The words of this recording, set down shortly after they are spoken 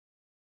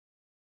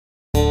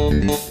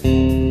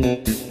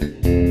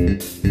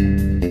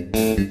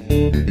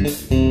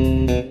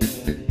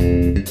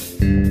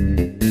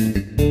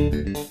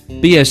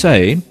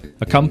BSA,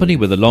 a company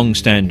with a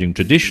long-standing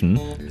tradition,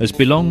 has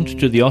belonged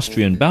to the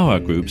Austrian Bauer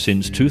Group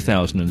since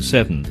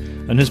 2007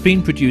 and has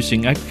been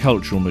producing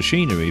agricultural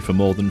machinery for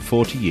more than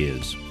 40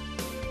 years.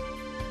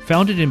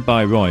 Founded in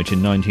Bayreuth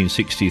in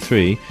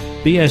 1963,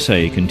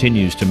 BSA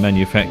continues to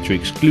manufacture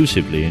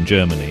exclusively in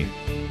Germany.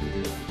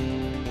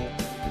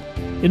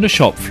 In a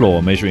shop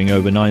floor measuring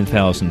over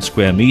 9,000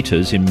 square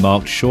metres in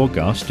Markt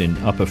Schorgast in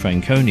Upper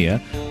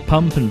Franconia,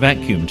 pump and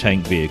vacuum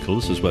tank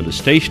vehicles as well as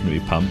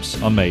stationary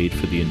pumps are made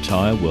for the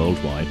entire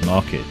worldwide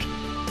market.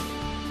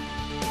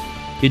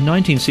 In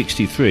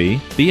 1963,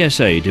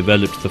 BSA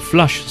developed the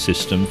flush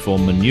system for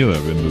manure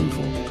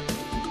removal.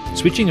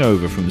 Switching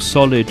over from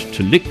solid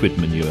to liquid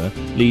manure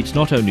leads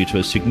not only to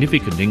a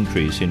significant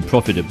increase in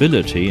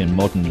profitability in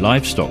modern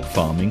livestock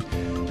farming,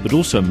 but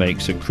also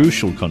makes a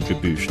crucial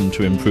contribution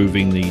to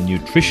improving the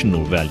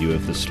nutritional value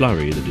of the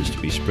slurry that is to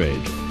be spread.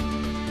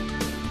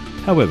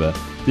 However,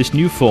 this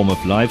new form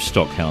of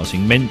livestock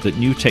housing meant that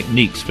new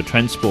techniques for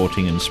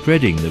transporting and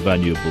spreading the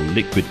valuable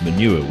liquid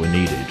manure were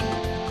needed.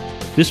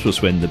 This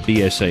was when the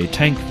BSA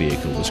tank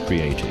vehicle was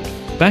created.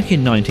 Back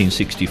in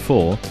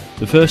 1964,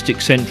 the first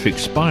eccentric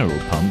spiral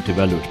pump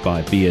developed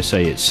by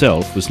BSA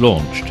itself was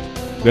launched,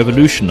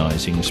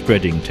 revolutionizing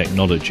spreading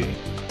technology.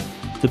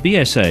 The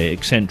BSA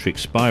eccentric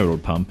spiral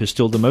pump is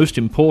still the most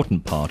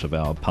important part of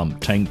our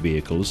pump tank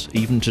vehicles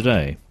even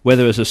today.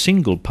 Whether as a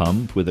single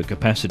pump with a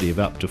capacity of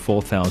up to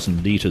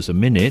 4,000 litres a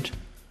minute,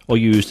 or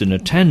used in a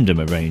tandem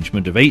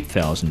arrangement of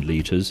 8,000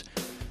 litres,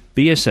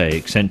 BSA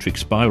eccentric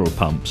spiral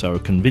pumps are a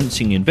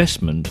convincing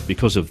investment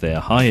because of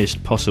their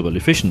highest possible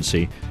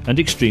efficiency and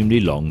extremely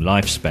long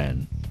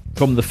lifespan.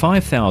 From the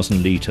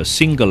 5,000 litre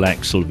single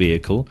axle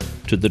vehicle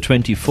to the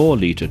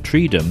 24-litre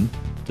Triedem,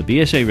 the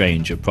BSA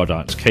range of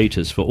products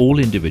caters for all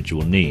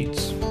individual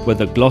needs.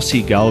 Whether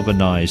glossy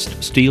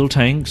galvanized steel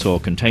tanks or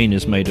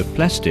containers made of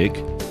plastic,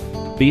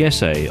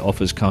 BSA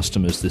offers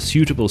customers the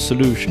suitable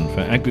solution for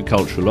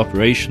agricultural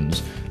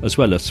operations as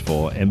well as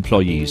for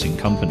employees in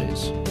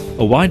companies.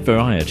 A wide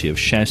variety of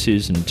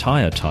chassis and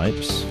tyre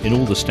types in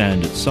all the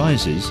standard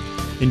sizes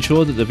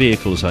ensure that the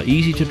vehicles are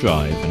easy to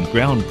drive and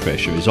ground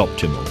pressure is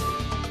optimal,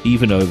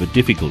 even over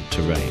difficult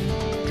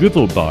terrain.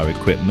 Dribble bar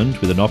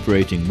equipment with an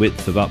operating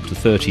width of up to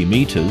 30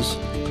 metres,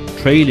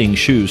 trailing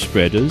shoe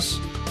spreaders,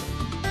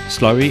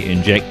 slurry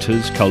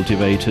injectors,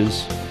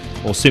 cultivators,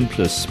 or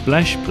simpler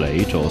splash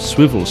plate or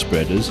swivel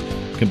spreaders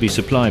can be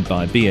supplied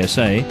by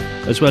BSA,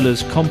 as well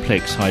as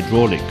complex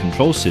hydraulic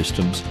control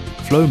systems,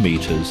 flow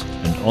meters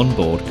and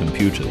onboard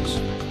computers.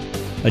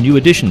 A new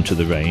addition to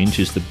the range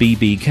is the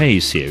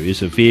BBK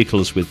series of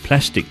vehicles with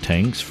plastic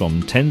tanks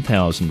from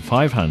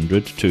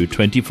 10,500 to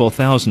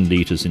 24,000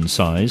 litres in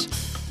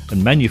size,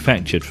 and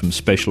manufactured from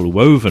special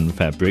woven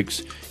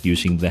fabrics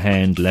using the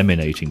hand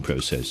laminating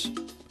process.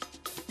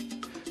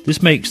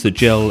 This makes the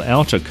gel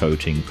outer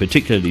coating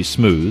particularly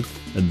smooth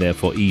and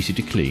therefore easy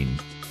to clean.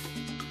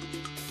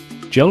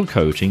 Gel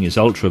coating is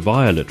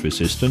ultraviolet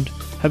resistant,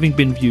 having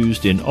been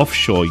used in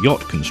offshore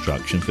yacht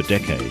construction for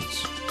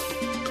decades.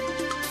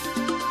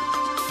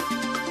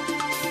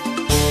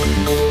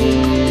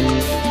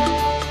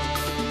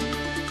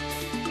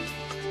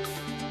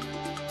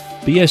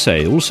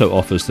 BSA also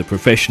offers the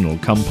professional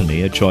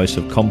company a choice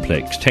of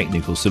complex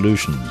technical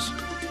solutions.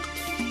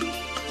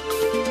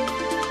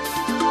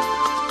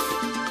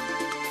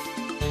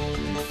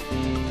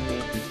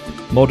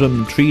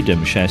 Modern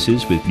Triedem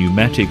chassis with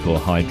pneumatic or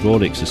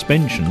hydraulic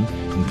suspension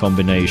in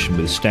combination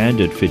with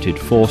standard fitted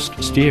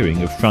forced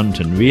steering of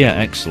front and rear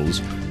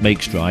axles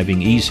makes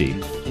driving easy,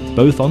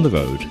 both on the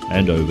road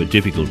and over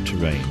difficult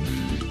terrain.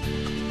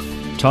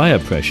 Tyre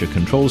pressure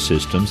control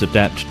systems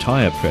adapt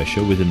tyre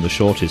pressure within the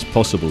shortest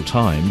possible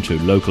time to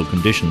local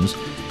conditions,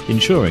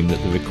 ensuring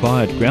that the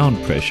required ground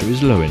pressure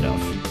is low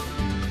enough.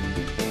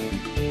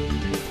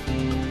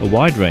 A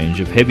wide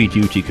range of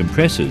heavy-duty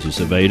compressors is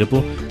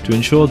available to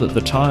ensure that the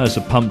tyres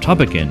are pumped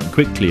up again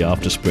quickly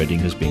after spreading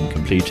has been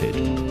completed.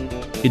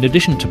 In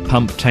addition to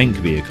pump tank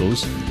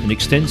vehicles, an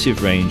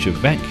extensive range of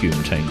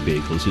vacuum tank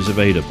vehicles is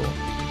available.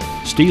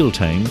 Steel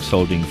tanks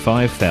holding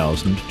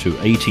 5,000 to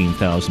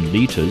 18,000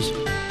 litres,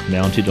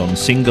 mounted on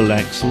single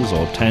axles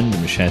or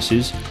tandem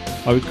chassis,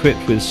 are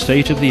equipped with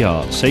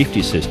state-of-the-art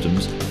safety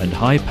systems and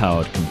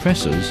high-powered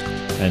compressors,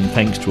 and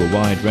thanks to a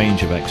wide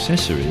range of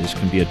accessories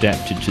can be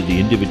adapted to the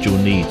individual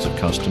needs of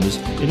customers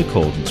in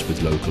accordance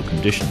with local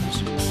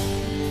conditions.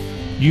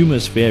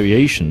 Numerous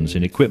variations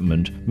in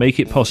equipment make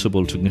it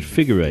possible to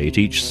configure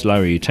each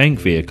slurry tank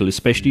vehicle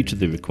especially to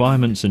the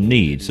requirements and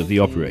needs of the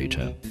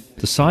operator.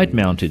 The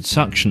side-mounted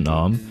suction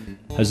arm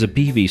has a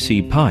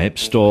PVC pipe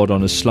stored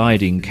on a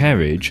sliding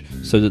carriage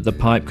so that the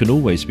pipe can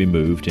always be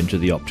moved into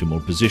the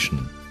optimal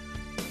position.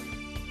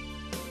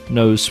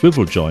 No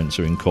swivel joints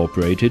are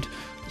incorporated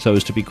so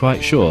as to be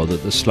quite sure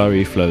that the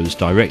slurry flows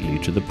directly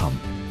to the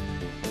pump.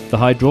 The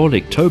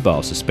hydraulic tow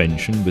bar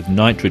suspension with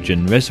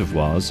nitrogen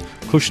reservoirs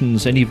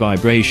cushions any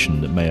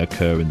vibration that may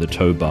occur in the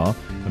tow bar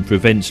and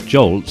prevents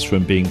jolts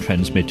from being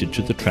transmitted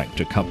to the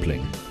tractor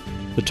coupling.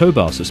 The tow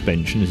bar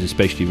suspension is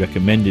especially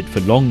recommended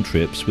for long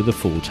trips with a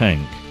full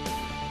tank.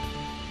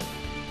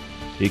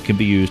 it can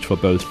be used for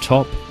both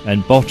top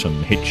and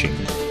bottom hitching.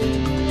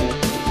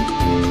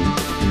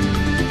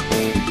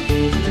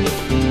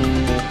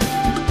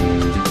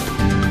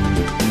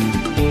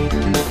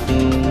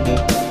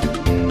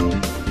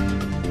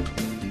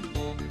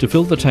 To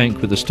fill the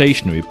tank with a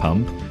stationary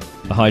pump,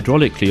 a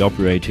hydraulically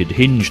operated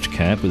hinged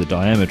cap with a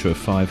diameter of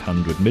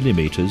 500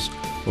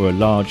 mm or a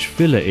large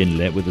filler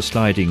inlet with a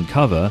sliding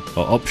cover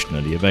are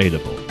optionally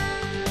available.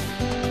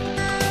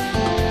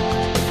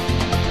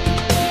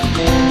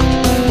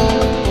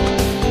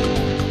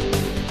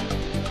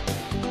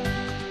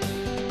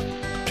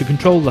 To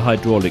control the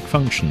hydraulic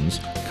functions,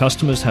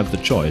 customers have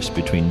the choice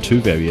between two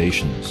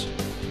variations.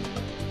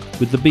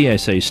 With the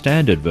BSA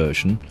standard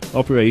version,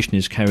 operation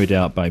is carried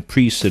out by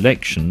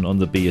pre-selection on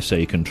the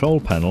BSA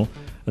control panel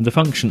and the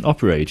function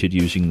operated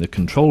using the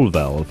control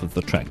valve of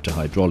the tractor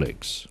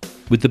hydraulics.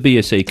 With the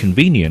BSA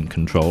convenient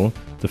control,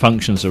 the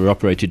functions are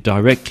operated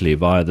directly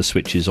via the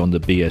switches on the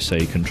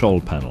BSA control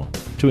panel.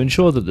 To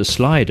ensure that the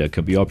slider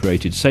can be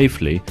operated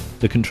safely,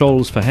 the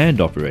controls for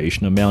hand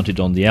operation are mounted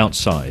on the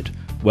outside,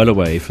 well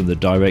away from the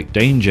direct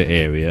danger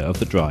area of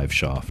the drive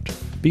shaft.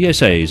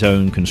 BSA's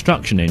own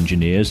construction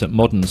engineers at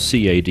modern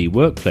CAD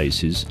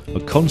workplaces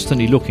are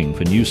constantly looking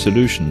for new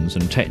solutions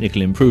and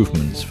technical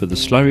improvements for the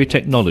slurry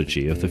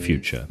technology of the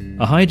future.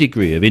 A high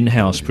degree of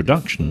in-house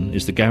production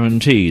is the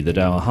guarantee that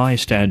our high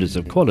standards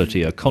of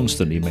quality are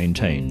constantly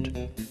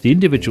maintained. The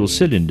individual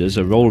cylinders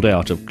are rolled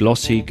out of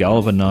glossy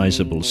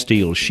galvanizable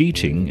steel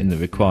sheeting in the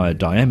required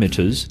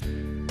diameters,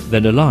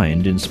 then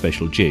aligned in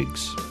special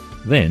jigs.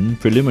 Then,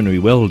 preliminary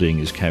welding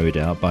is carried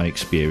out by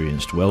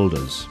experienced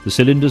welders. The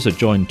cylinders are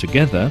joined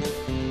together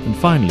and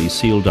finally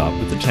sealed up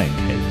with the tank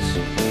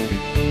heads.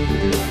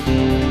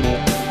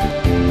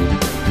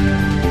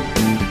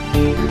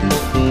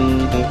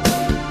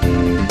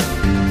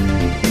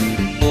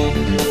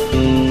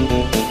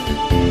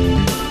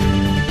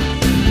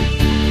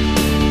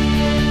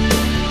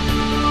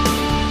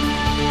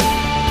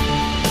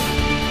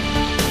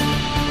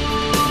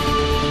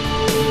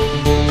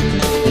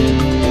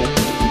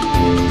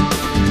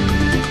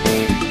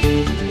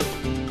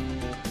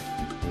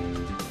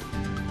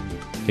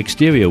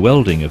 Exterior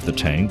welding of the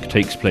tank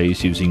takes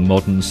place using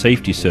modern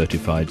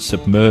safety-certified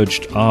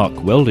submerged arc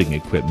welding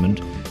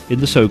equipment in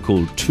the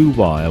so-called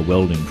two-wire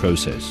welding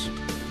process.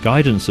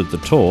 Guidance of the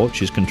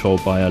torch is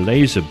controlled by a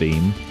laser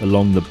beam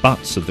along the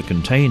butts of the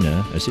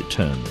container as it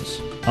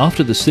turns.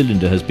 After the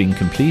cylinder has been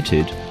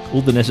completed,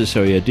 all the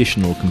necessary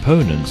additional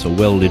components are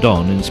welded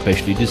on in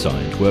specially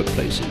designed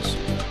workplaces.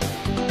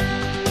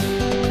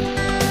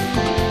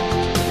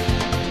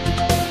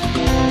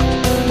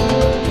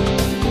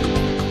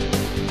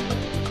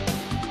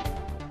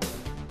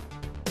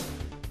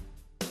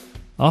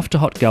 After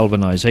hot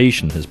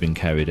galvanization has been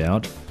carried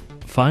out,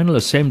 final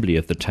assembly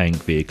of the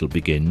tank vehicle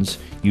begins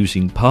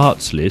using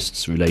parts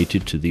lists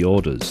related to the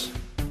orders.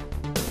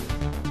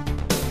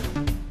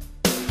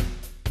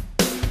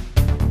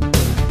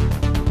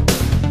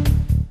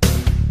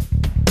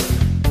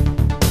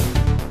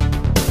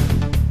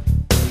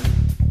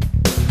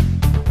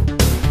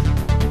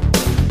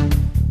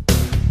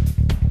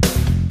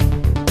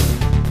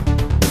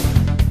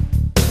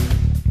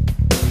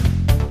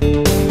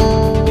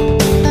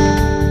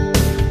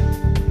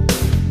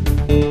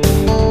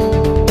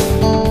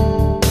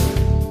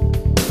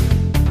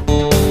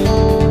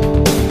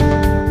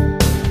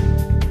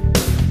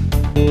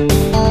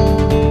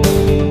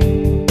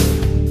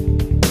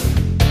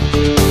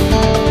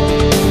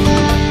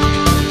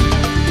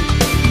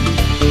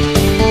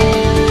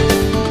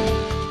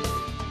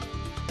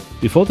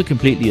 Before the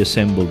completely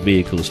assembled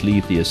vehicles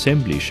leave the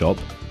assembly shop,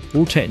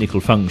 all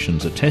technical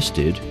functions are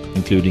tested,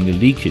 including a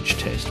leakage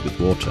test with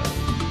water.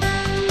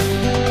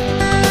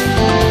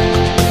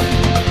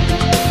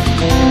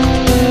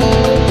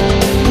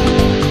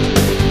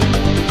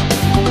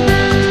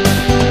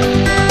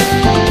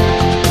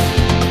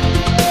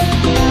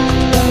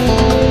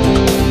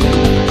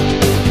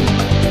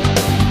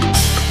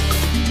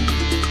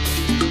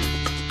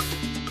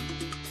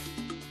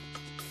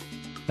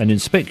 An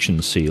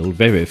inspection seal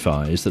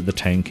verifies that the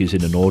tank is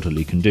in an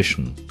orderly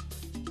condition.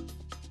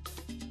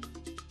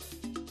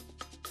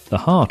 The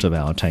heart of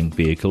our tank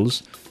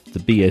vehicles, the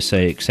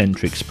BSA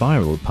eccentric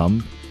spiral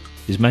pump,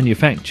 is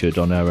manufactured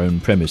on our own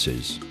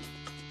premises.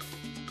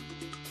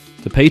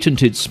 The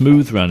patented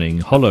smooth-running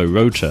hollow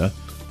rotor,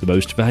 the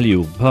most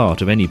valuable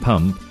part of any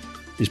pump,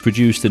 is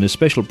produced in a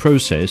special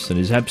process and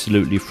is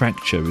absolutely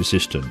fracture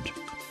resistant.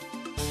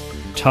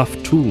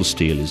 Tough tool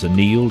steel is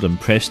annealed and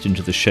pressed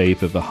into the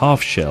shape of a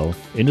half shell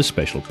in a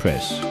special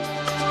press.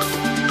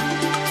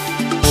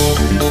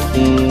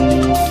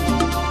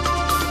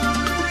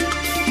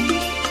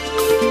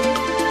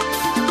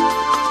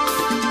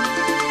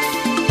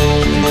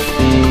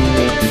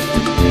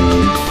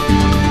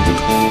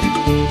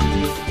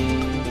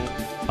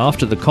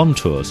 After the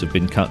contours have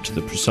been cut to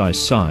the precise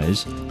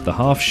size, the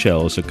half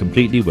shells are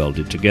completely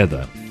welded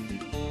together.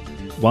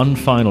 One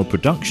final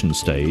production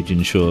stage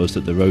ensures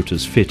that the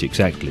rotors fit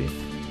exactly.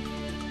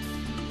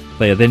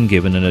 They are then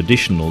given an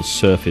additional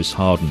surface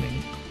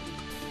hardening.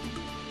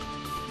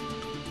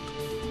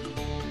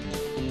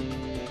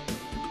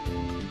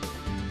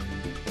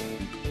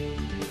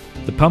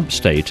 pump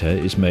stator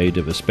is made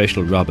of a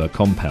special rubber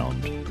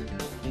compound.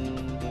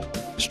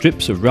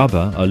 Strips of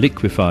rubber are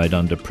liquefied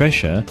under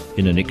pressure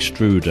in an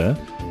extruder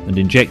and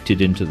injected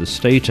into the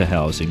stator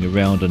housing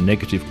around a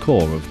negative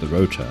core of the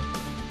rotor.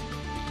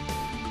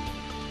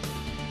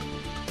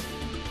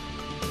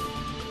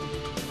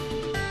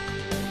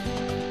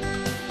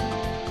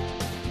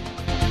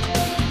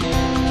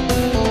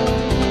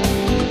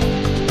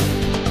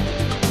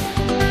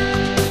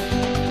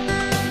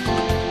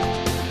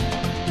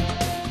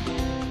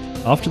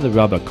 After the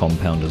rubber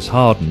compound has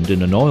hardened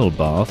in an oil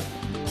bath,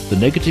 the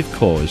negative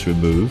core is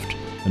removed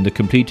and the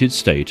completed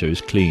stator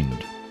is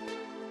cleaned.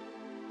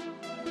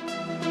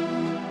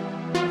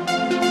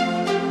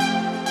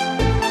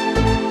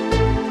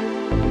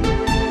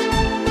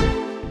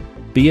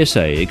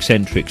 BSA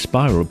eccentric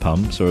spiral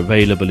pumps are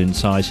available in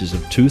sizes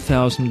of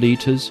 2,000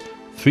 litres,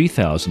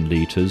 3,000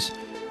 litres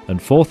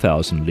and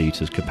 4,000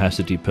 litres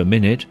capacity per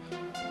minute,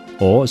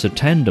 or as a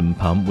tandem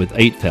pump with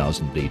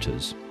 8,000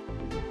 litres.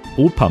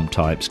 All pump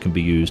types can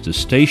be used as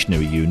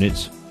stationary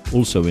units,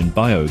 also in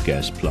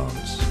biogas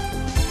plants.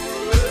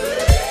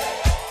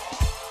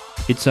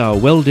 It's our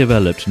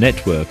well-developed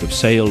network of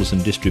sales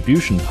and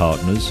distribution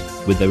partners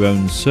with their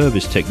own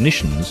service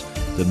technicians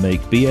that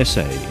make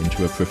BSA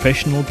into a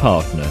professional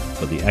partner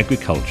for the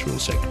agricultural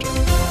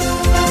sector.